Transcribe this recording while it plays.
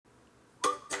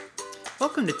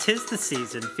Welcome to 'Tis the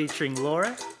Season, featuring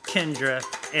Laura, Kendra,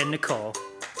 and Nicole.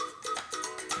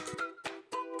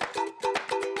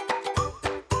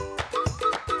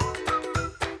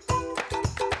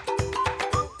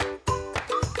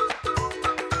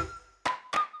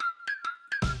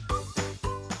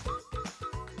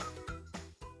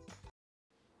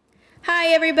 Hi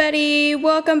everybody,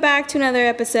 welcome back to another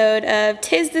episode of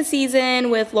 'Tis the Season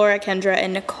with Laura, Kendra,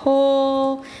 and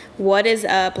Nicole. What is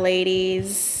up,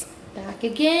 ladies? Back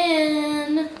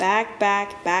again.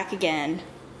 Back again.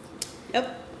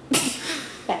 Yep.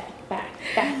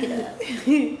 Back it up.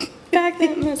 Back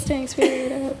that Mustang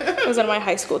spirit up. That was one of my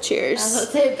high school cheers. I was about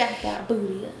to say back that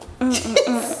booty up.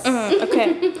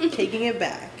 Okay, Taking it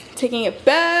back. taking it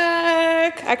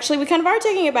back. Actually, we kind of are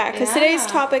taking it back because today's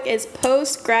topic is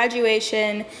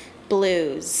post-graduation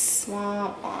blues.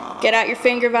 Wah, wah. Get out your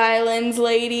finger violins,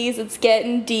 ladies. It's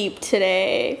getting deep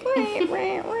today. I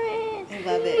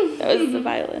love it. That was the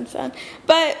violin sound.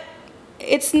 But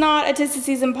it's not a 'Tis the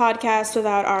Season podcast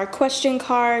without our question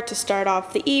card to start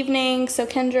off the evening. So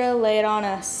Kendra, lay it on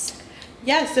us.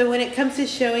 Yeah, so when it comes to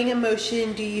showing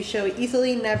emotion, do you show it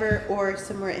easily, never, or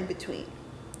somewhere in between?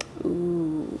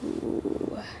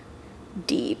 Ooh,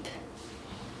 deep.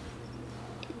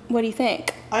 What do you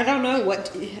think? I don't know.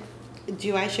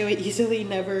 Do I show it easily,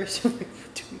 never, or somewhere in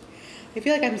between? I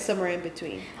feel like I'm somewhere in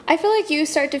between. I feel like you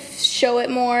start to show it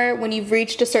more when you've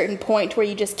reached a certain point where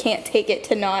you just can't take it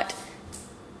to not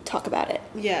talk about it,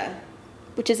 Yeah.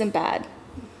 which isn't bad.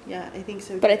 Yeah, I think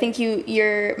so. But I think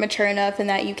you're mature enough in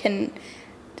that you can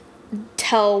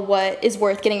tell what is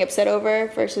worth getting upset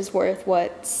over versus worth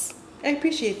what's... I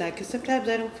appreciate that because sometimes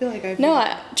I don't feel like I've... No,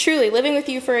 truly, living with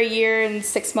you for a year and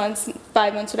 6 months,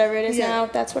 5 months, whatever it is Yeah. now,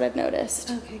 that's what I've noticed.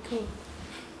 Okay, cool.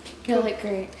 You're like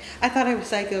great. I thought I was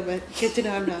psycho, but good to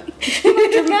know I'm not. Am I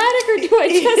dramatic or do I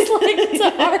just like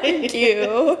to argue?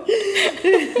 Oh,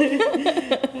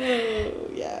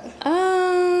 yeah.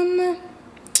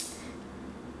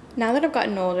 Now that I've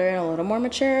gotten older and a little more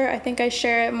mature, I think I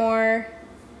share it more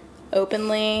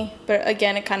openly. But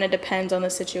again, it kind of depends on the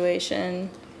situation.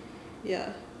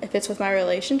 Yeah. If it's with my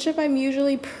relationship, I'm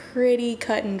usually pretty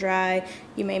cut and dry.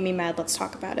 You made me mad, let's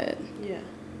talk about it. Yeah.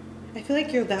 I feel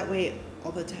like you're that way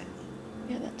all the time.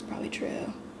 Yeah, that's probably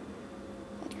true.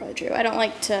 That's probably true. I don't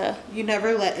like to... You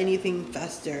never let anything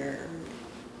fester.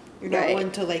 You're not Right.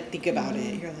 one to like think about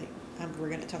it. You're like, we're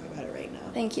gonna talk about it right now,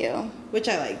 Thank you. which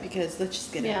I like because let's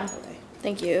just get it out of the way.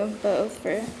 Thank you both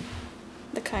for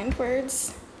the kind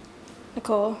words.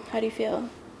 Nicole, how do you feel?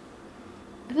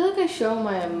 I feel like I show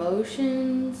my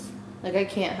emotions. Like I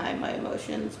can't hide my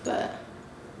emotions, but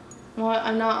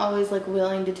I'm not always like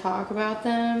willing to talk about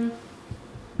them.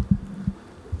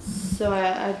 So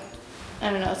I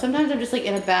don't know. Sometimes I'm just like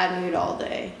in a bad mood all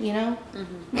day, you know?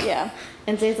 Yeah.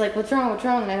 And Zay's like, what's wrong?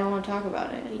 And I don't want to talk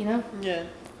about it, you know? Yeah.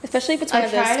 Especially if it's one I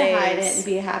of those try days. to hide it and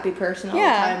be a happy person all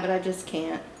Yeah. the time, but I just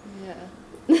can't.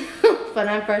 Yeah. But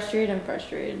I'm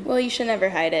frustrated. Well, you should never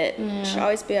hide it. You Yeah. should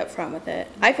always be upfront with it.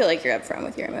 I feel like you're upfront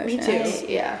with your emotions. too.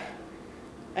 Yeah.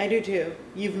 I do too.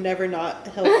 You've never not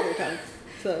held your tongue,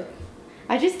 so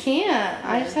I just can't.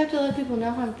 I just have to let people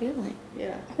know how I'm feeling.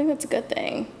 yeah. I think that's a good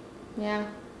thing. Yeah.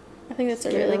 I think that's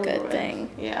a Get it really over good with. thing.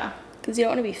 Yeah. Because you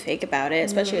don't want to be fake about it,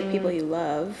 especially with people you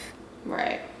love.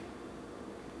 Right.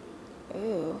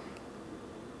 Ooh.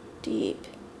 Deep.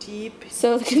 Deep.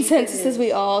 So the deep consensus it is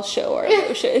we all show our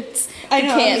emotions. I You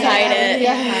know, can't yeah, hide it.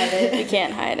 Yeah, hide it. You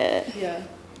can't hide it. Yeah.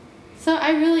 So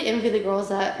I really envy the girls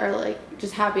that are like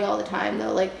just happy all the time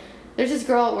though. Like there's this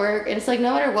girl at work and it's like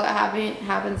no matter what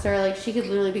happens to her, like she could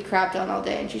literally be crapped on all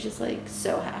day and she's just like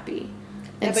so happy.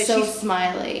 And but so she's-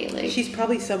 smiley. Like She's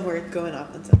probably somewhere going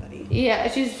off on somebody. yeah,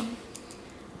 Just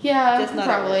not at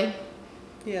probably. work.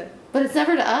 Yeah. But it's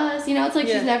never to us, you know, it's like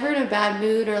Yeah. she's never in a bad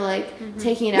mood or like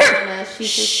taking it out on us.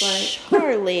 She's just like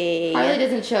Harley. Harley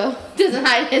doesn't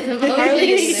hide his emotions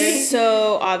Harley either. is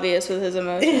so obvious with his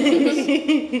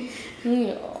emotions.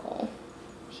 No.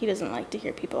 He doesn't like to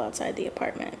hear people outside the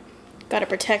apartment. Gotta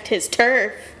protect his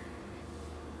turf.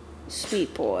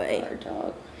 Sweet boy. Our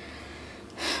dog.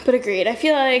 But agreed. I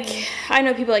feel like I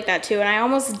know people like that too, and I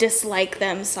almost dislike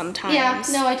them sometimes. Yeah,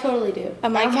 no, I totally do.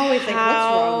 I'm like, I'm always like, what's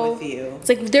wrong with you? It's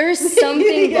like, there's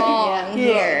something Yeah. wrong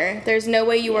here. There's no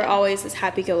way you were always this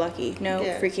happy-go-lucky. No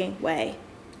Yeah. freaking way.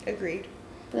 Agreed.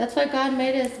 But that's why God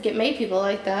made people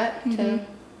like that.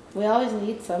 We always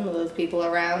need some of those people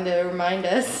around to remind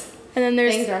us And then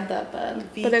there's... things aren't that bad.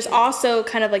 But there's also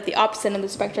kind of like the opposite end of the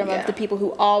spectrum Yeah. of the people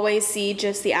who always see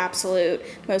just the absolute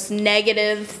most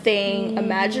negative thing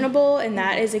imaginable, and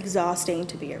that is exhausting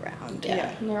to be around.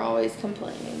 Yeah. And they're always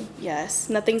complaining. Yes,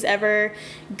 nothing's ever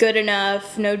good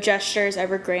enough, no gesture's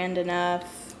ever grand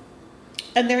enough.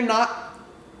 And they're not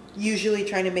usually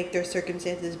trying to make their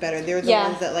circumstances better. They're the Yeah.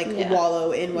 ones that like Yeah.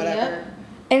 wallow in whatever. Yep.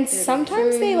 And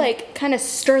sometimes they like kind of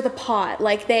stir the pot.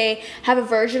 Like they have a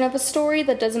version of a story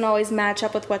that doesn't always match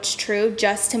up with what's true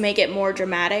just to make it more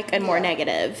dramatic and more Yeah.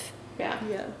 negative. Yeah.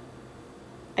 Yeah.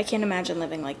 I can't imagine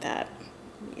living like that.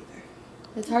 Me either.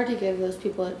 It's hard to give those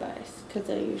people advice because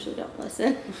they usually don't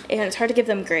listen. And it's hard to give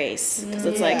them grace because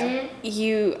it's Yeah.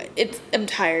 like I'm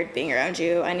tired being around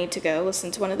you. I need to go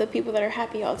listen to one of the people that are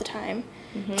happy all the time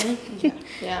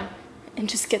Yeah. and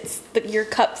just gets your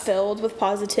cup filled with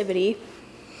positivity.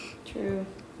 True.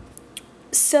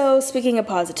 So, speaking of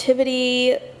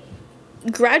positivity,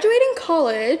 graduating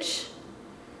college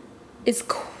is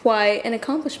quite an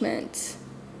accomplishment.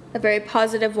 A very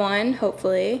positive one,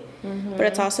 hopefully, but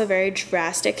it's also a very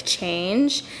drastic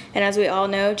change. And as we all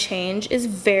know, change is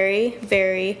very,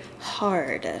 very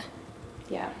hard.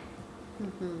 Yeah.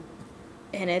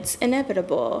 And it's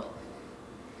inevitable.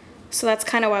 So that's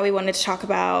kind of why we wanted to talk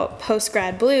about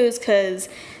post-grad blues, because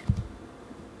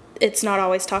it's not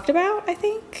always talked about, I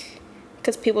think,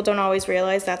 because people don't always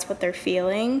realize that's what they're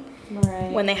feeling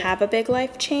Right. when they have a big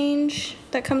life change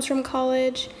that comes from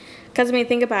college. Because, I mean,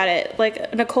 think about it.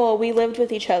 Like, Nicole, we lived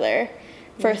with each other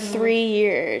for 3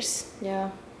 years,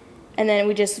 Yeah. and then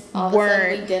we just All of a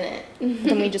sudden we weren't. didn't.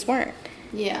 Then we just weren't.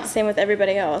 Yeah. Same with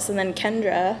everybody else. And then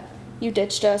Kendra, you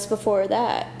ditched us before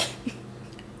that.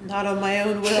 Not on my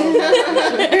own will.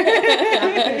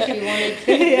 Because she wanted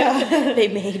to. Yeah. They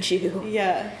made you.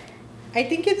 Yeah. I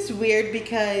think it's weird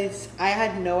because I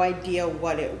had no idea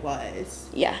what it was.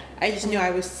 Yeah. I just knew I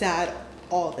was sad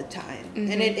all the time.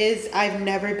 And it is, I've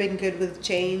never been good with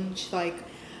change. Like,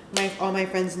 all my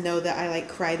friends know that I like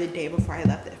cry the day before I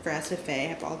left for SFA. I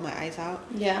have bawled my eyes out.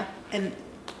 Yeah. And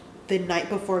the night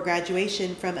before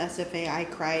graduation from SFA, I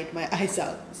cried my eyes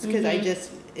out because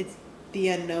it's the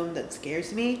unknown that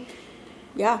scares me.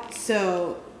 Yeah.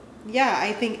 So, yeah,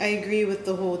 I think I agree with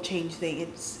the whole change thing.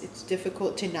 It's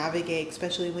difficult to navigate,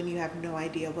 especially when you have no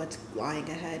idea what's lying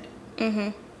ahead. Mm-hmm.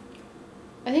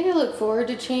 I think I look forward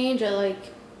to change. I like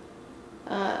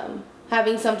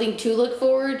having something to look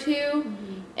forward to.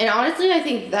 And honestly, I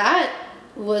think that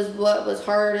was what was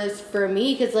hardest for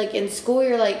me because, like, in school,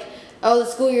 you're like, oh, the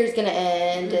school year's going to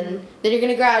end, and then you're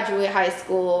going to graduate high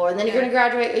school, and then you're going to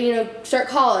graduate, start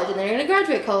college, and then you're going to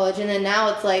graduate college, and then now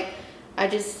it's like, I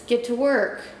just get to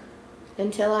work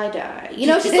until I die.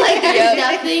 It's just like, there's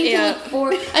nothing to look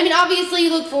forward. I mean, obviously,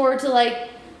 you look forward to, like,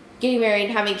 getting married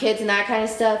and having kids and that kind of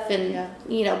stuff, and,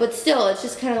 but still, it's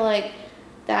just kind of like,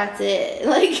 that's it.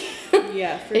 Like,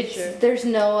 Yeah, for sure. There's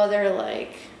no other,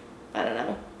 like, I don't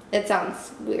know. It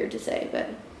sounds weird to say, but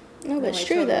No, but it's I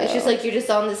true, totally- though. it's just like you're just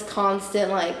on this constant,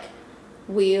 like,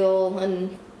 wheel,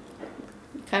 and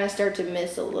you kind of start to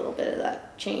miss a little bit of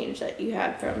that change that you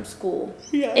had from school.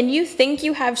 Yeah. And you think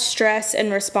you have stress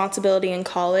and responsibility in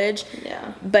college,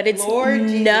 Yeah. but it's Lord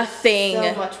Jesus, nothing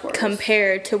so much worse.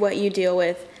 compared to what you deal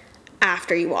with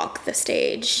after you walk the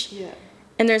stage. Yeah.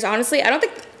 And there's honestly, I don't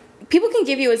think people can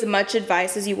give you as much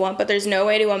advice as you want, but there's no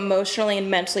way to emotionally and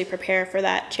mentally prepare for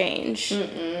that change.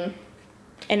 Mm-mm.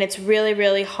 And it's really,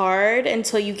 really hard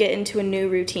until you get into a new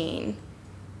routine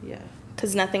Yeah.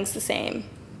 because nothing's the same,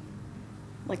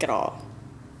 like at all.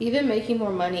 Even making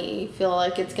more money, you feel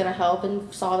like it's going to help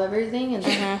and solve everything.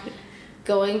 And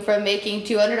going from making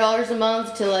 $200 a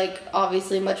month to, like,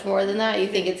 obviously much more than that, you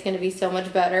think it's going to be so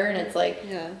much better. And it's like,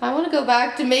 Yeah. I want to go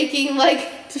back to making, like,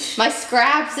 my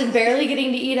scraps and barely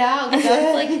getting to eat out. Because I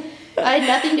was like, I had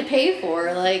nothing to pay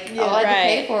for. Like, all I had to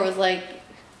pay Right. for was, like,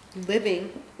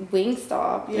 Living.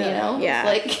 Wingstop, Yeah.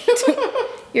 Yeah. It's like,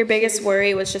 Your biggest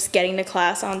worry was just getting to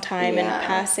class on time and Yeah.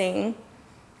 passing.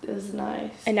 it was nice.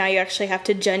 And now you actually have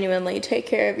to genuinely take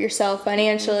care of yourself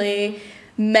financially,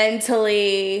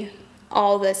 mentally,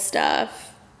 all this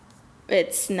stuff.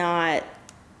 It's not.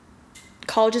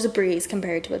 College is a breeze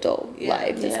compared to adult Yeah.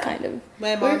 life. It's Yeah. kind of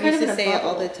My We're mom kind used of to in a say it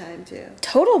all bubble. the time, too.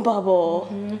 total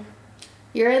bubble.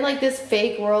 You're in, like, this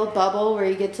fake world bubble where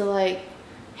you get to, like,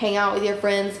 hang out with your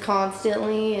friends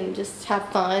constantly and just have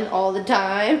fun all the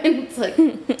time. And it's like,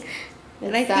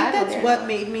 And I think that's what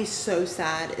made me so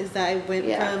sad is that I went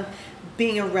Yeah. from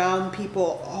being around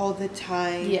people all the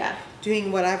time, Yeah.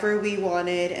 doing whatever we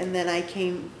wanted, and then I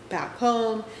came back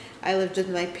home. I lived with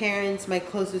my parents. My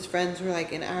closest friends were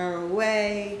like an hour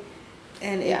away,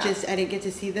 and Yeah. I didn't get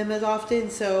to see them as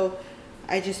often. So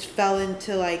I just fell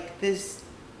into like this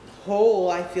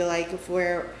hole. I feel like of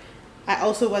where I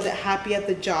also wasn't happy at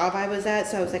the job I was at.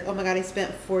 So I was like, oh my god, I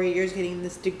spent 4 years getting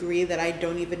this degree that I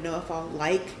don't even know if I'll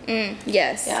like.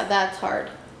 Yes. Yeah, that's hard.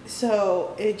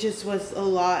 So it just was a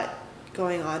lot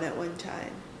going on at one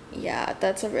time. Yeah,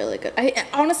 that's a really good.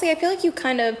 Honestly, I feel like you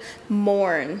kind of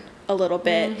mourn a little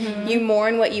bit. You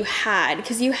mourn what you had,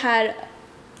 because you had,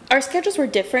 our schedules were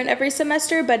different every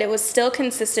semester, but it was still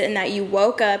consistent in that you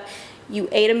woke up, you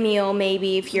ate a meal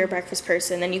maybe if you're a breakfast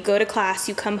person, then you go to class,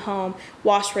 you come home,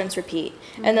 wash, rinse, repeat.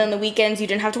 And then the weekends you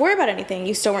didn't have to worry about anything.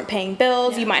 You still weren't paying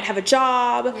bills, you might have a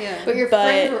job. Yeah. But your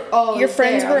friends were all your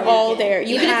friends there were on all weekend. there.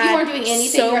 You Even if had you weren't doing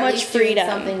anything, so you were at much least doing freedom.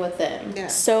 something with them. Yeah.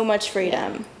 So much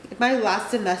freedom. My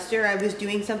last semester, I was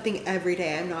doing something every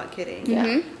day. I'm not kidding.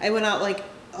 Yeah. I went out like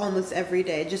almost every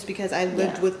day just because I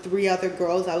lived with 3 other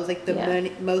girls. I was like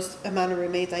the most amount of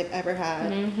roommates I've ever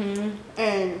had.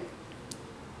 And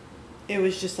it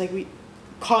was just like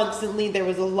constantly there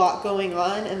was a lot going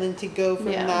on, and then to go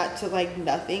from that to like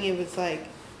nothing, it was like,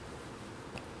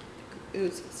 it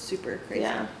was super crazy.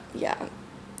 Yeah.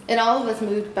 And all of us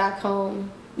moved back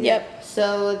home. Yep.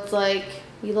 So it's like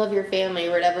you love your family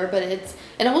or whatever, but it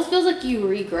almost feels like you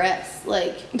regress.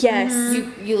 Like Yes.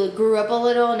 you grew up a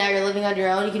little, now you're living on your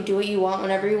own. You can do what you want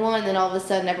whenever you want, and then all of a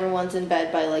sudden everyone's in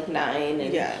bed by like 9,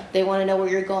 and they want to know where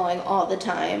you're going all the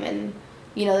time, and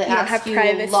they don't ask have you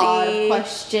privacy. a lot of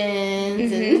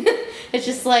questions, and it's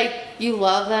just like you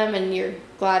love them and you're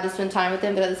glad to spend time with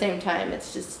them, but at the same time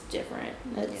it's just different.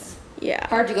 It's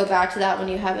hard to go back to that when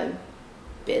you haven't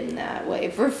been that way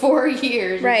for 4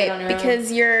 years. Right,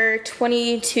 because you're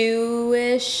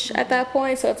 22-ish at that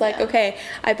point, so it's like, okay,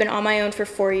 I've been on my own for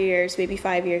 4 years, maybe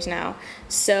 5 years now,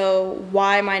 so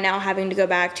why am I now having to go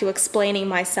back to explaining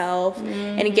myself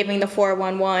and giving the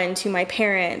 411 to my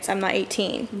parents? I'm not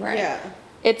 18. Right. Yeah.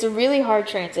 It's a really hard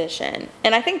transition,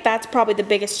 and I think that's probably the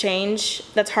biggest change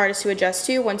that's hardest to adjust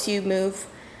to once you move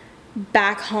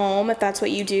back home, if that's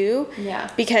what you do. Yeah.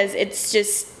 Because it's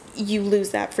just, you lose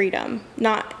that freedom.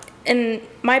 And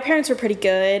my parents were pretty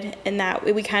good in that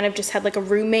we kind of just had like a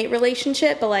roommate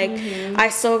relationship, but like I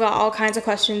still got all kinds of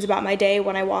questions about my day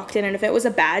when I walked in, and if it was a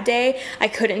bad day, I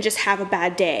couldn't just have a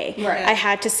bad day. Right. I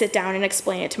had to sit down and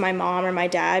explain it to my mom or my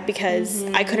dad, because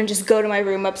I couldn't just go to my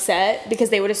room upset because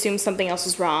they would assume something else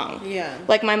was wrong. Yeah.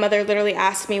 Like my mother literally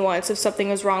asked me once if something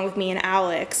was wrong with me and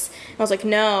Alex, and I was like,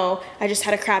 no, I just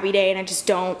had a crappy day and I just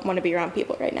don't want to be around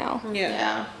people right now.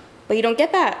 Yeah. But you don't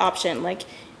get that option. Like,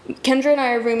 Kendra and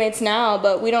I are roommates now,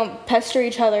 but we don't pester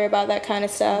each other about that kind of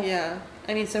stuff. Yeah.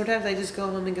 I mean, sometimes I just go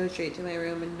home and go straight to my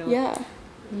room and no. Yeah.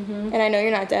 And I know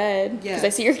you're not dead because Yeah. I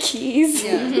see your keys.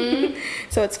 Yeah.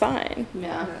 So it's fine.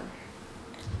 Yeah.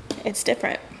 It's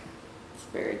different. It's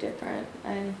very different.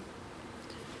 I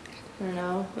don't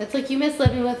know. It's like you miss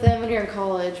living with them when you're in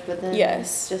college, but then Yes.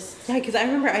 it's just Yeah, because I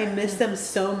remember I missed them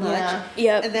so much. Yeah.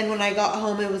 Yep. And then when I got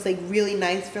home, it was like really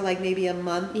nice for like maybe a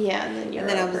month. and then you're And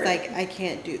then I over was it. like, I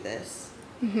can't do this.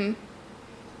 And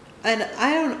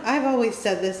I've always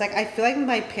said this, like, I feel like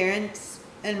my parents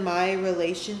and my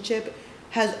relationship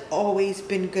has always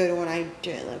been good when I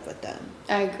didn't live with them.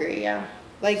 I agree. Yeah.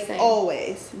 Like, Same.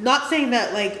 always. Not saying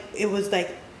that, like, it was,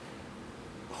 like,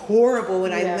 horrible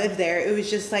when I Yeah. lived there. It was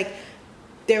just, like,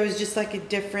 there was just, like, a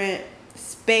different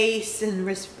space and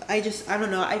I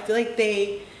don't know. I feel like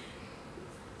they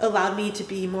allowed me to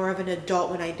be more of an adult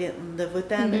when I didn't live with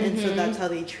them. And so that's how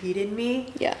they treated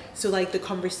me. Yeah. So, like, the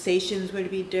conversations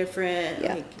would be different.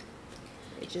 Yeah. Like,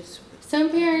 it just... Some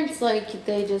parents, like,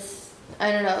 they just,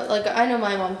 I don't know, like, I know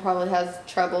my mom probably has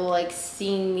trouble, like,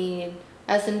 seeing me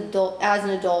as an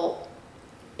adult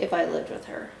if I lived with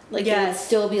her. Like, it would Yes.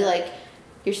 still be like,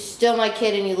 you're still my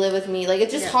kid and you live with me. Like,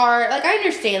 it's just Yeah. hard. Like, I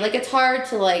understand. Like, it's hard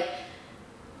to, like,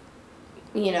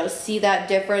 see that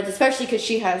difference, especially because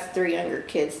she has 3 younger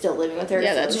kids still living with her. Yeah,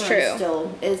 so that's she true.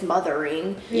 Still is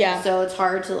mothering. Yeah. So it's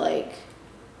hard to, like,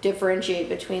 differentiate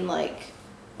between, like,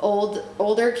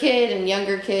 older kid and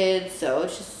younger kids. So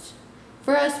it's just,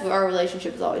 for us, our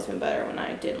relationship has always been better when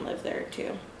I didn't live there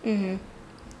too.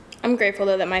 I'm grateful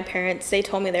though that my parents, they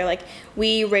told me, they're like,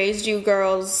 we raised you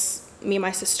girls, me and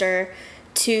my sister,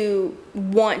 to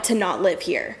want to not live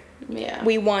here. Yeah.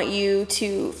 We want you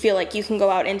to feel like you can go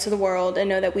out into the world and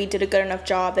know that we did a good enough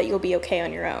job that you'll be okay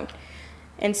on your own.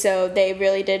 And so they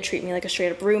really did treat me like a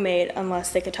straight up roommate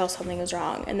unless they could tell something was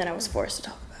wrong, and then I was forced to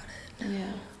talk about it.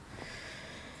 Yeah.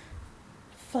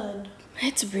 Fun.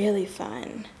 It's really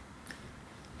fun.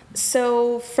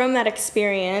 So from that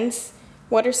experience,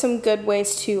 what are some good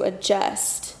ways to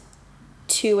adjust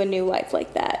to a new life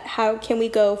like that? How can we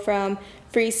go from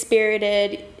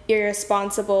free-spirited,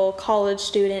 irresponsible college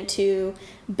student to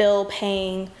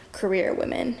bill-paying career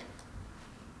women?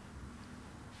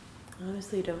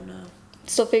 Honestly, don't know.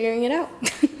 Still figuring it out.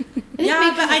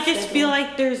 Yeah, but I just feel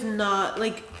like there's not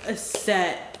like a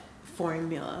set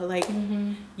formula. Like,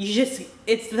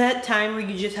 it's that time where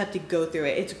you just have to go through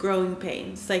it. It's growing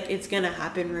pains. Like, it's going to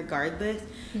happen regardless.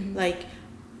 Like,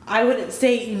 I wouldn't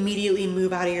say immediately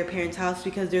move out of your parents' house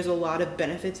because there's a lot of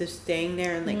benefits of staying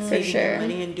there and, like, saving your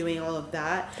money and doing all of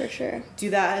that. For sure. Do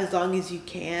that as long as you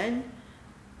can.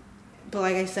 But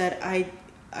like I said,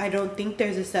 I don't think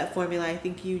there's a set formula. I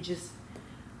think you just...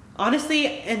 Honestly,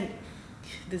 and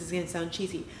this is going to sound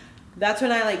cheesy, that's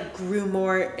when I, like, grew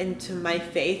more into my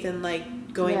faith and,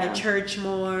 like, going to church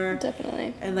more.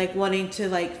 Definitely. And, like, wanting to,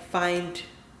 like, find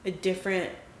a different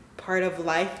part of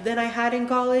life than I had in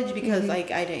college because, like,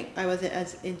 I wasn't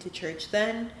as into church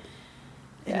then.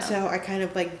 And so I kind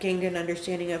of, like, gained an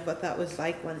understanding of what that was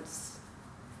like once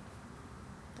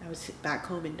I was back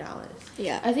home in Dallas.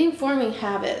 Yeah. I think forming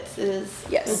habits is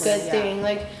Yes. a good thing.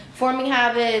 Like, forming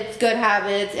habits, good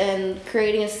habits, and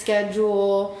creating a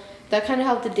schedule. That kind of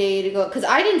helped the day to go. Because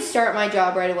I didn't start my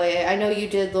job right away. I know you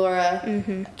did, Laura.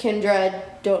 Kendra, I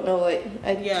don't know what.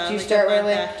 Did you like start a right month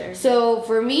away? after. So,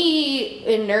 for me,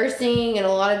 in nursing and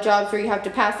a lot of jobs where you have to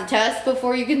pass the test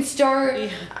before you can start,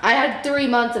 I had 3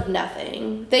 months of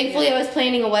nothing. Thankfully, I was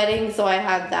planning a wedding, so I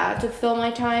had that to fill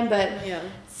my time. But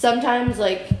sometimes,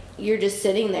 like, you're just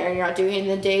sitting there and you're not doing it,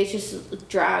 and the days just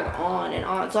drag on and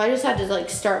on. So I just had to, like,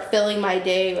 start filling my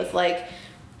day with, like,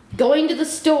 going to the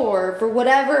store for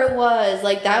whatever it was.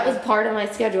 Like, that was part of my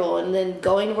schedule. And then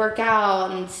going to work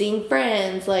out and seeing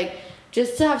friends, like,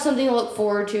 just to have something to look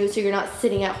forward to so you're not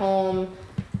sitting at home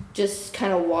just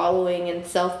kind of wallowing in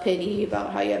self-pity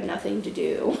about how you have nothing to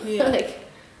do. Like,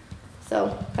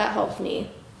 so that helped me.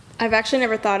 I've actually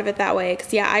never thought of it that way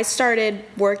because, I started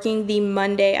working the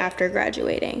Monday after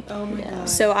graduating. Oh my God.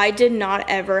 So I did not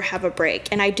ever have a break,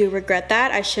 and I do regret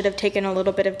that. I should have taken a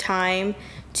little bit of time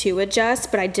to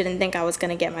adjust, but I didn't think I was going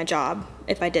to get my job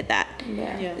if I did that.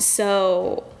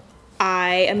 So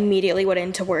I immediately went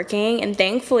into working, and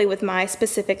thankfully with my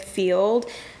specific field,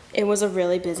 it was a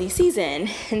really busy season.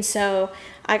 And so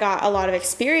I got a lot of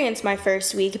experience my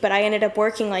first week, but I ended up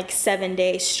working like 7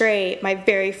 days straight my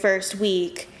very first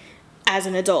week as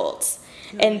an adult.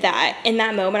 And that in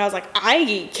that moment I was like,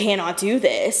 I cannot do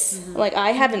this. Like, I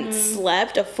haven't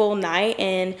slept a full night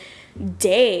in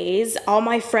days. All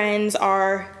my friends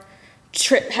are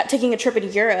taking a trip in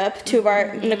Europe. Two of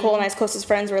our Nicole and I's closest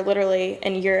friends were literally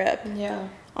in Europe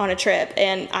on a trip,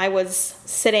 and I was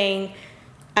sitting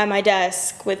at my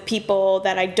desk with people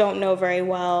that I don't know very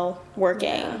well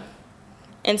working.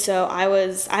 And so I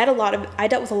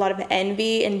dealt with a lot of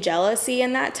envy and jealousy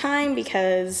in that time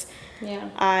because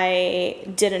I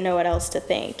didn't know what else to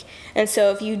think. And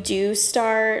so if you do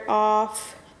start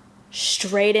off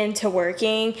straight into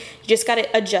working, you just got to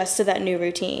adjust to that new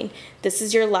routine. This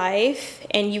is your life,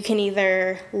 and you can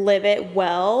either live it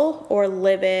well or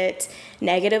live it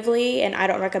negatively, and I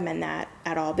don't recommend that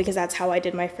at all because that's how I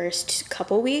did my first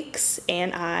couple weeks,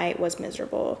 and I was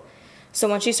miserable. So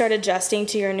once you start adjusting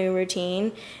to your new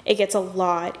routine, it gets a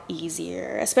lot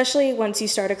easier, especially once you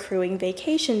start accruing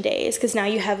vacation days, because now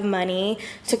you have money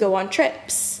to go on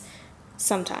trips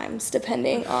sometimes,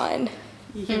 depending on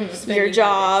your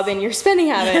job and your spending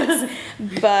habits.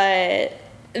 But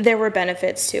there were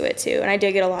benefits to it too, and I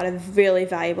did get a lot of really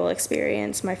valuable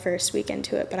experience my first week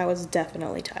into it, but I was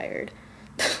definitely tired.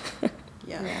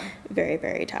 Very,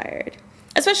 very tired.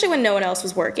 Especially when no one else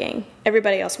was working.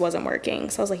 Everybody else wasn't working.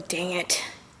 So I was like, dang it.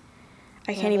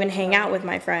 I can't even hang out with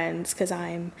my friends because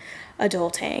I'm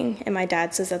adulting. And my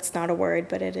dad says that's not a word,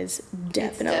 but it is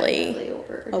definitely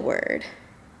a word.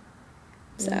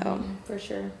 So. For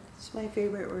sure. It's my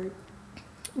favorite word.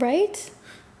 Right?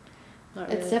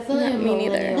 Not It's really. definitely Not a me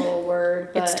neither. millennial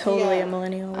word, but It's totally a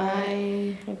millennial word.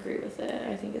 I agree with it.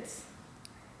 I think it's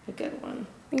a good one.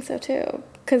 I think so too.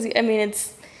 Because, I mean,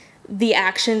 it's the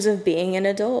actions of being an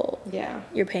adult. Yeah.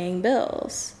 You're paying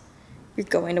bills. You're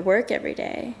going to work every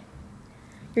day.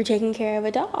 You're taking care of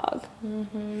a dog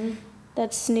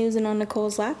that's snoozing on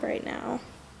Nicole's lap right now.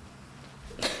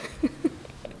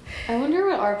 I wonder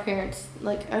what our parents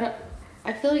like.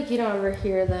 I feel like you don't ever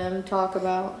hear them talk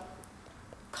about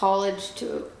college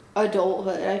to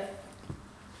adulthood.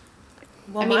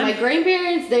 I mean, my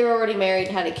grandparents, they were already married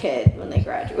and had a kid when they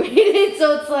graduated,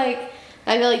 so it's like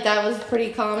I feel like that was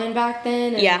pretty common back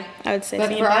then. And, Yeah, I would say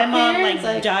but so. for My our mom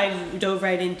parents, dove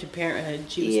right into parenthood.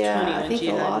 She was 20 I when think she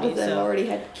a had lot me. of them So already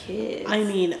had kids. I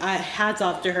mean, hats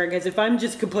off to her because if I'm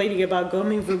just complaining about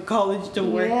going from college to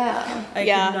work, I could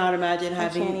not imagine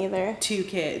can't either. having 2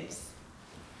 kids.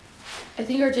 I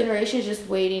think our generation is just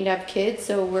waiting to have kids,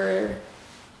 so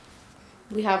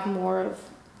we have more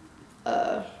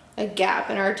of a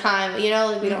gap in our time. You know,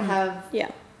 like we don't have.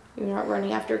 Yeah. We're not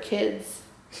running after kids.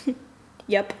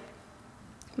 Yep.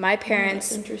 My That's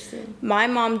parents, interesting. my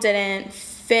mom didn't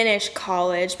finish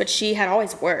college, but she had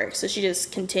always worked, so she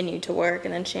just continued to work,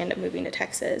 and then she ended up moving to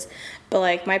Texas. But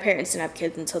like my parents didn't have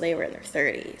kids until they were in their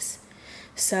 30s,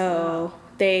 so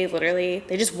they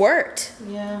just worked.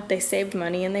 Yeah. They saved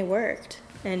money and they worked.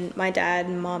 And my dad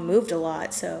and mom moved a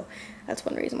lot, so that's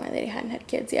one reason why they hadn't had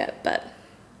kids yet. But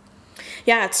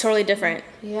yeah, it's totally different.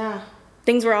 Yeah.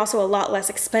 Things were also a lot less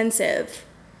expensive.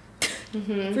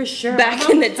 For sure. Back My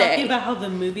mom in the was talking day. about how the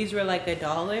movies were like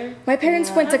 $1. My parents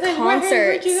Yeah. went to I was like, concerts,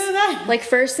 where'd you go that? like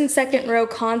first and second row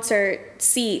concert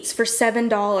seats for $7.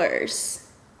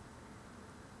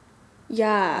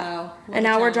 Yeah. Wow, what And a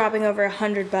now we're time. dropping over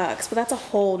 $100, but that's a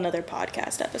whole nother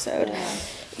podcast episode. Yeah.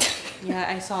 Yeah,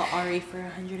 I saw Ari for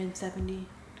 170.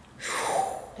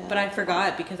 But I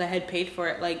forgot because I had paid for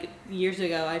it like years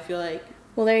ago. I feel like.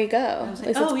 Well, there you go. was At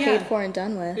like, least oh, it's yeah. paid for and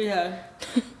done with. Yeah.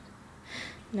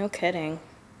 No kidding.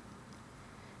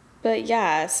 But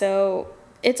yeah, so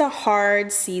it's a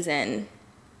hard season,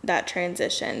 that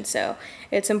transition. So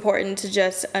it's important to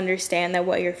just understand that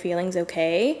what you're feeling is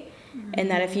okay. And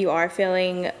that if you are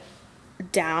feeling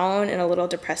down and a little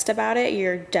depressed about it,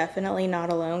 you're definitely not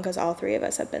alone, because all three of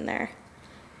us have been there.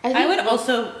 I think would we-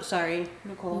 also. Sorry,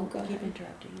 Nicole. go keep ahead.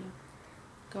 interrupting you.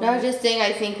 Go No, I was ahead. just saying,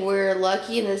 I think we're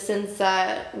lucky in the sense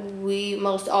that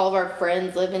most all of our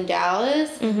friends live in Dallas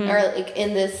or like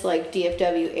in this like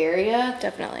DFW area.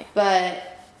 Definitely. But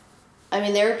I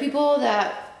mean, there are people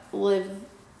that live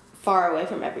far away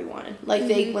from everyone. Like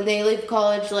when they leave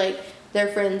college, like their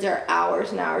friends are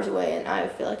hours and hours away, and I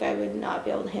feel like I would not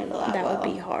be able to handle that. That well.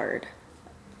 would be hard.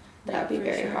 That would be for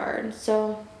very sure. hard.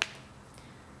 So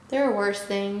there are worse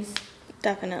things.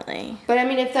 Definitely. But I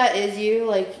mean, if that is you,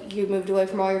 like you moved away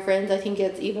from all your friends, I think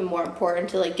it's even more important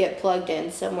to like get plugged in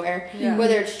somewhere, Yeah.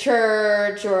 whether it's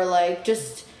church or like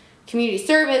just community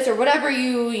service or whatever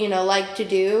you know like to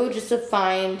do, just to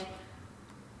find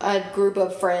a group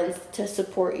of friends to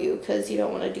support you, because you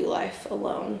don't want to do life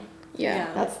alone. Yeah.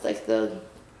 Yeah. That's like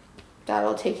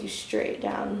that'll take you straight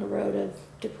down the road of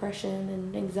depression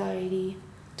and anxiety.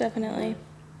 Definitely.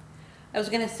 I was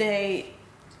gonna say,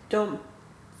 don't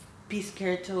be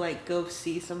scared to like go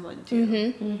see someone too.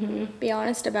 Mm-hmm. Be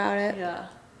honest about it. Yeah.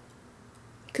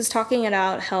 Because talking it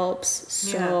out helps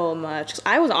so much. 'Cause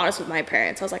I was honest with my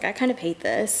parents. I was like, I kind of hate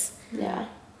this. Yeah.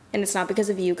 And it's not because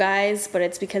of you guys, but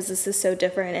it's because this is so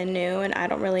different and new, and I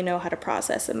don't really know how to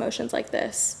process emotions like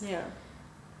this. Yeah.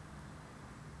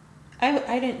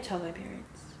 I didn't tell my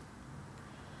parents.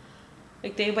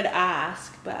 Like, they would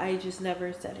ask, but I just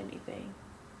never said anything.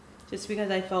 Just because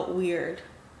I felt weird.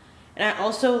 And I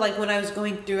also, like, when I was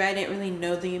going through it, I didn't really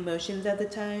know the emotions at the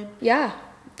time. Yeah,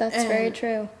 that's very And-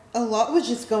 true. A lot was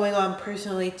just going on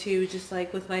personally too, Just,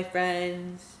 like, with my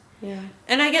friends. Yeah.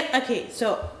 And okay,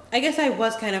 so I guess I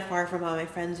was kind of far from all my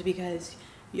friends because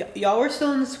y'all were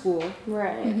still in school.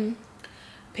 Right.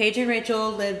 Paige and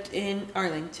Rachel lived in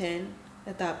Arlington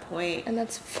at that point. And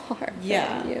that's far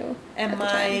Yeah. from you. And at the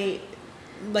time. my,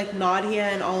 like, Nadia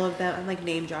and all of them, I'm, like,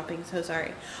 name dropping, so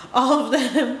sorry. All of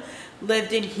them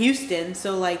lived in Houston,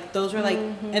 so, like, those were, like,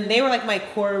 and they were, like, my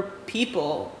core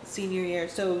people senior year,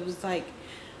 so it was, like,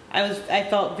 I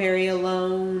felt very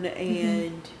alone,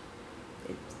 and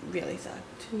it really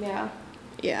sucked. Yeah.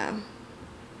 Yeah.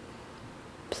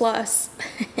 Plus,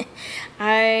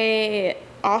 I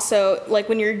also, like,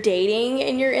 when you're dating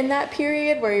and you're in that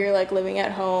period where you're, like, living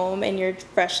at home and you're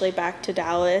freshly back to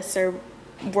Dallas or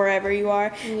wherever you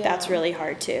are, that's Yeah. really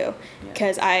hard too.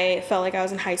 Because I felt like I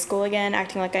was in high school again,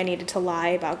 acting like I needed to lie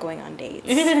about going on dates,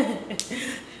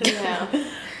 Yeah.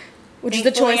 which is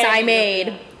the Thankfully, choice I didn't made.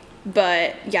 do that.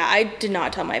 But yeah, I did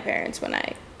not tell my parents when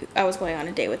I was going on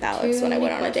a date with Alex. Too When I many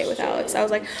went on a date with Alex, I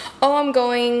was like, "Oh, I'm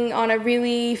going on a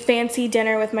really fancy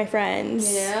dinner with my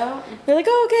friends." Yeah. They're like,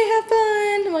 "Oh, okay, have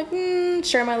fun." I'm like,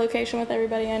 share my location with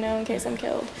everybody I know in case I'm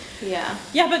killed. Yeah.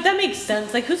 Yeah, but that makes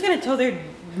sense. Like, who's gonna tell their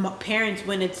parents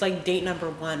when it's, like, date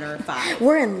number 1 or 5?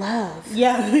 We're in love.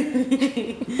 Yeah. I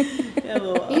think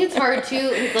it's hard too.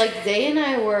 It's like Zay and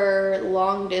I were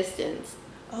long distance.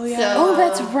 Oh, yeah. So- Oh,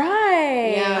 that's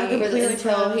right. Yeah, completely until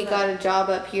forgot he about got a job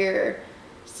up here.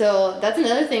 So that's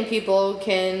another thing people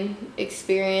can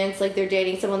experience. Like they're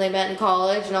dating someone they met in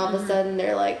college, and all of a sudden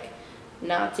they're like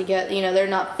not together. You know, they're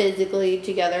not physically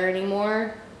together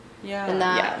anymore, Yeah. and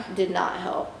that Yeah. did not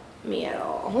help me at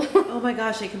all. Oh my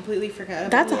gosh, I completely forgot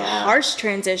about That's a Yeah. harsh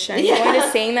transition. Going to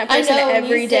seeing that person when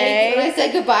every you said- when I day.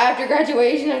 said goodbye after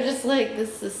graduation, I was just like,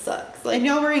 this sucks. Like, And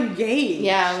y'all were engaged.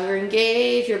 yeah, we were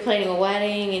engaged. We were planning a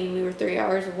wedding, and we were 3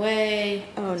 hours away.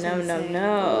 Oh, That's no, no, insane. It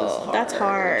no. was That's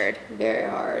hard. Very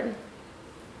hard.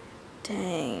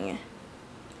 Dang.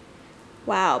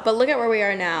 Wow, but look at where we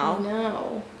are now.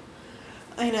 No.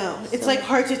 I know. It's like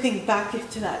hard to think back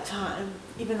to that time,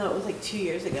 even though it was like 2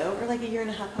 years ago or like a year and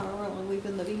a half, however long we've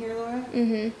been living here, Laura.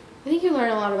 Mm-hmm. I think you learn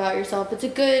a lot about yourself. It's a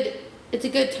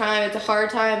good time. It's a hard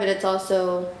time, but it's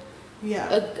also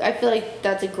I feel like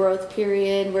that's a growth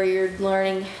period where you're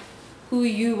learning who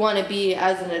you want to be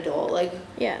as an adult. Like,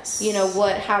 yes, you know,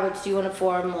 what habits do you want to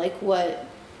form? Like,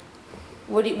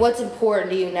 what's important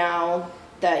to you now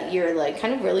that you're like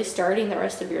kind of really starting the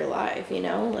rest of your life, you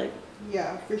know? Like,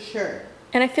 yeah, for sure.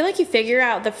 And I feel like you figure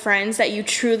out the friends that you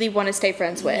truly want to stay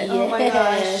friends with. Oh my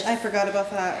gosh, I forgot about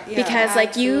that. Yeah, because like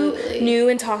absolutely. you knew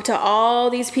and talked to all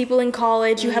these people in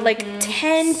college. You had like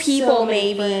 10 people So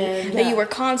many maybe friends. that you were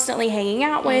constantly hanging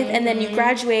out with, and then you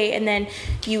graduate, and then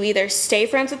you either stay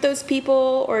friends with those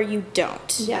people or you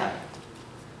don't. yeah.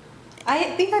 I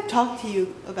think I've talked to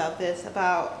you about this,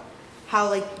 about how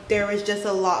like there was just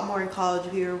a lot more in college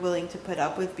we were willing to put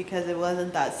up with because it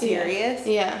wasn't that serious.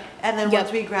 Yeah. And then Yep.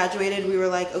 once we graduated, we were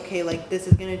like, okay, like this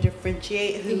is gonna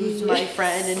differentiate who's my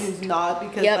friend and who's not,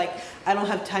 because Yep. like I don't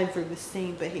have time for the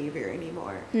same behavior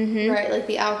anymore. Right, like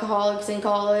the alcoholics in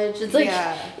college. It's like,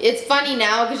 Yeah. it's funny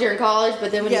now because you're in college,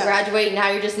 but then when you Yeah. graduate, now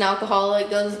you're just an alcoholic.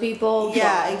 Those people,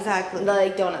 Yeah, don't. exactly.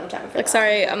 Like, don't have time for Like, that.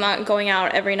 sorry, I'm not going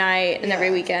out every night and every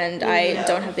Yeah. weekend. I Yeah.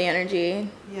 don't have the energy.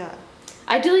 Yeah.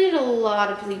 I deleted a lot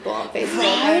of people on Facebook.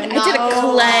 Right? I'm I did a not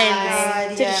cleanse. lying.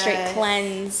 God, Did a straight yes.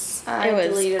 cleanse. I it was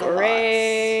deleted a lot.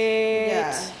 great.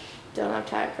 Yeah. Don't have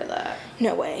time for that.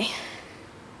 No way.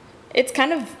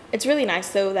 It's really nice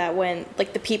though that when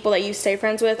like the people that you stay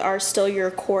friends with are still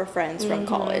your core friends from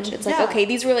college. It's like, Yeah. okay,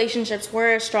 these relationships were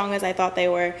as strong as I thought they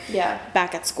were Yeah.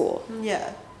 back at school. Yeah.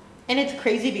 And it's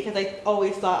crazy because I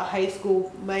always thought high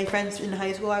school, my friends in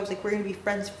high school, I was like, we're going to be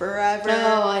friends forever.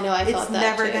 Oh, I know, I it's thought that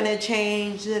never too. going to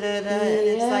change. Da, da, da. And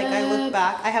it's like, I look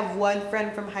back, I have one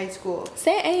friend from high school.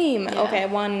 Same. Yeah. Okay,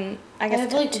 one, I I guess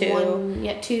have like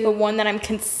two. two. But one that I'm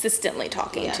consistently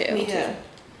talking Yeah, to. me too. Yeah.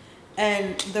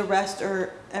 And the rest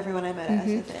are everyone I met at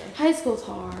SFA. High school's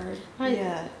hard.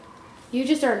 Yeah. You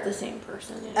just aren't the same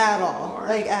person At all. anymore.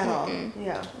 Like, at all.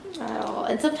 Yeah. At all.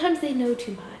 And sometimes they know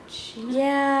too much. You know?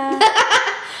 Yeah.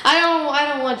 I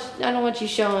don't want you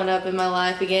showing up in my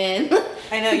life again.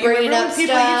 I know. You Bringing remember up when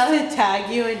people stuff. used to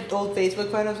tag you in old Facebook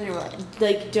photos and you were like,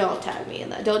 Like, don't tag me in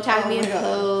that. Don't tag Oh me my in God.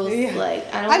 posts. Yeah.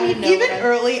 Like, I don't I wanna mean, know even what I-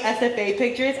 early SFA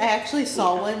pictures, I actually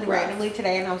saw Yeah, one rough. randomly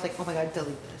today and I was like, oh my god,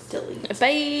 delete this. delete.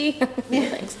 Bye.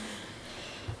 Thanks.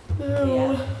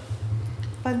 Yeah.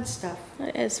 Fun stuff.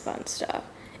 It is fun stuff.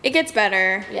 It gets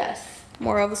better. Yes.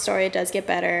 Moral of the story, it does get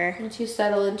better. Once you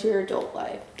settle into your adult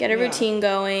life. Get a Yeah. routine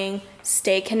going.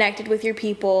 Stay connected with your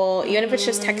people. Even if it's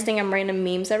just texting them random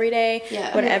memes every day.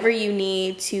 Yeah. Whatever you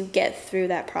need to get through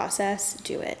that process,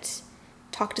 do it.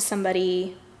 Talk to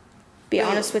somebody. Be Yeah.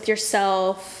 honest with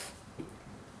yourself.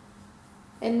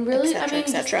 And really, Et cetera, I mean, et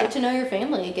just cetera. get to know your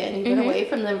family again. You've been away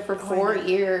from them for 4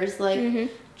 years. Like,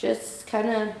 just kind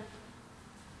of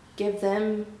give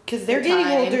them. Because they're their getting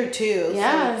time. older too. So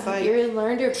Yeah, it's like, you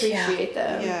learn to appreciate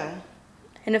them. yeah.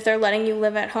 And if they're letting you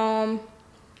live at home,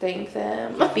 Thank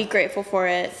them. be grateful for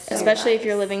it. So Especially if nice.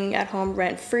 you're living at home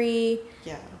rent free.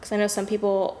 Yeah. Because I know some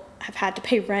people have had to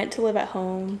pay rent to live at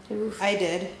home. Oof. I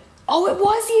did. Oh, it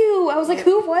was you. I was like, Yep.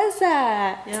 who was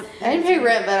that? Yep. I didn't pay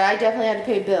rent, but I definitely had to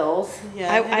pay bills.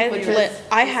 Yeah. Which was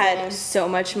I the had same. so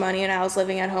much money and I was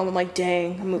living at home. I'm like,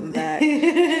 dang, I'm moving back.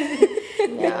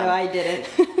 No, I didn't.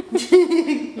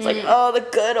 It's like, oh, the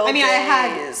good old I mean, I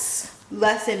had days.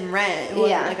 less in rent. It wasn't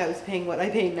Yeah. like I was paying what I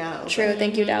pay now. True.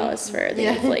 Thank you, Dallas, for the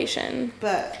Yeah. inflation.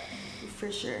 But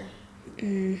for sure.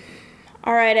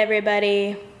 All right,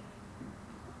 everybody.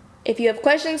 If you have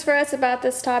questions for us about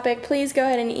this topic, please go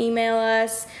ahead and email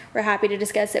us. We're happy to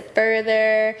discuss it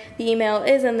further. The email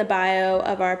is in the bio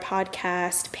of our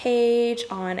podcast page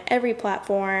on every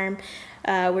platform.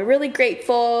 We're really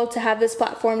grateful to have this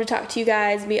platform to talk to you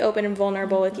guys, be open and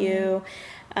vulnerable with you.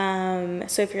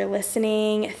 So if you're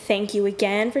listening, thank you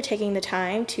again for taking the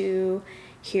time to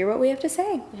hear what we have to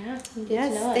say. Yeah. you get to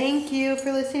Yes, know us. thank you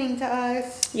for listening to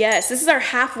us. Yes, this is our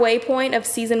halfway point of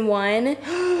season 1.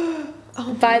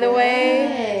 By the way,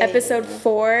 Yay. episode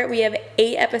 4, we have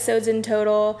 8 episodes in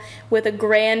total with a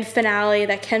grand finale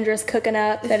that Kendra's cooking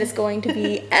up that is going to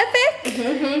be epic.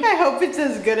 I hope it's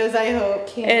as good as I hope.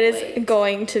 Can't It is wait.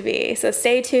 going to be. So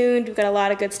stay tuned. We've got a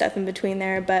lot of good stuff in between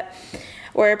there, but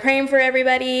we're praying for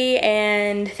everybody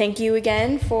and thank you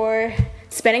again for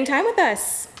spending time with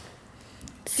us.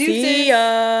 See Deuces.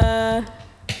 ya.